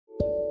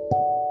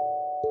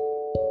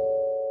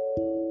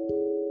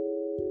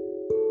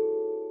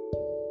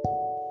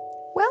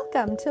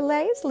Welcome to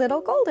Lay's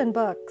Little Golden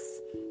Books.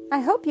 I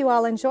hope you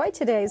all enjoy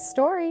today's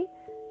story,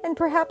 and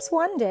perhaps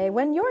one day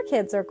when your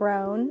kids are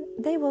grown,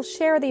 they will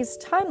share these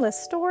timeless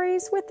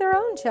stories with their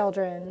own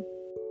children.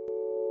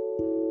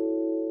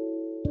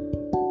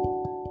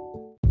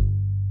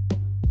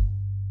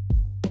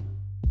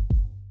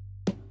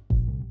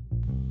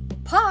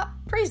 Pop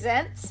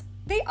presents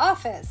The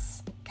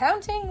Office,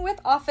 Counting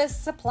with Office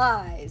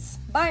Supplies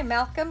by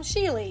Malcolm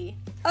Shealy,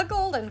 a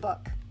golden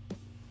book.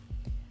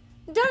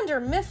 Dunder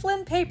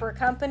Mifflin Paper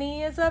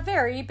Company is a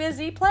very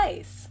busy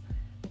place.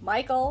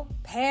 Michael,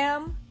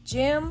 Pam,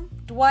 Jim,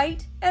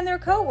 Dwight, and their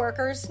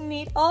co-workers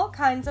need all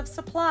kinds of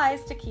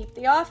supplies to keep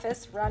the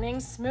office running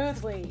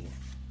smoothly.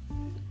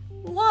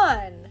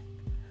 1.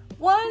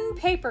 One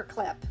paper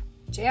clip,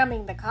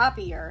 jamming the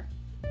copier.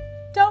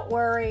 Don't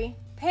worry,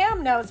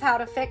 Pam knows how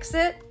to fix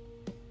it.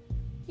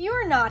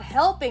 You're not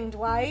helping,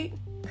 Dwight.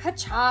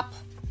 Ka-chop.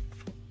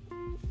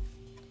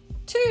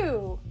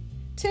 2.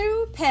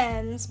 Two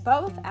pens,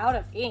 both out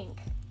of ink.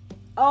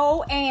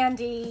 Oh,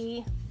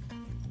 Andy.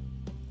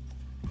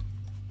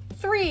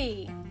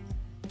 3.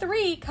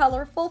 Three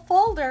colorful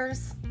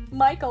folders.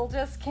 Michael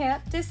just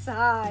can't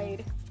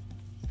decide.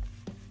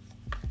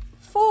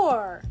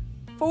 4.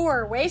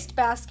 Four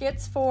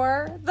wastebaskets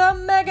for the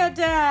mega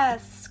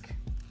desk.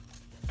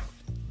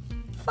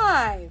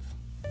 5.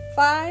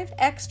 5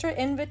 extra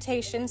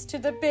invitations to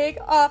the big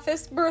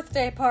office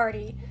birthday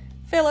party.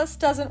 Phyllis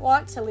doesn't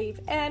want to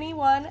leave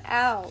anyone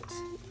out.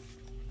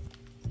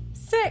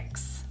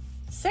 6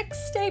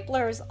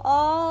 staplers,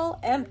 all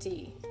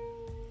empty.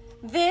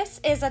 This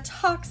is a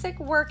toxic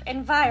work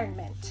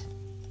environment.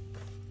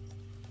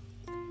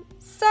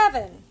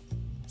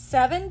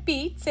 7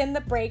 beets in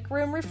the break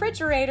room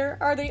refrigerator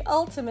are the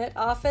ultimate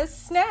office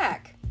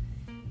snack.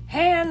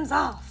 Hands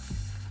off.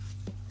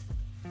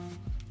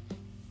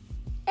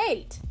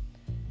 8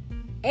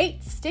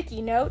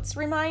 sticky notes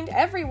remind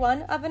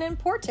everyone of an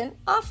important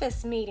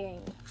office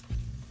meeting.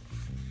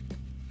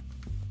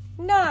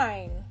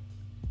 9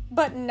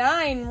 But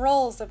 9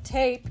 rolls of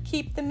tape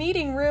keep the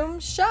meeting room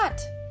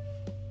shut.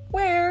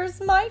 Where's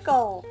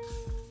Michael?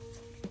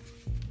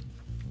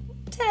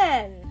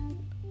 10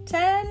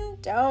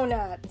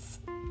 donuts.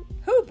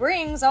 Who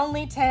brings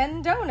only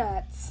 10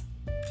 donuts?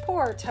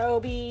 Poor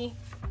Toby.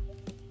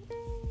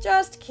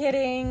 Just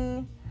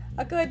kidding.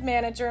 A good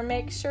manager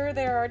makes sure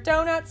there are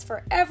donuts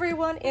for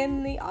everyone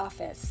in the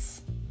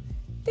office.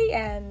 The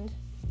end.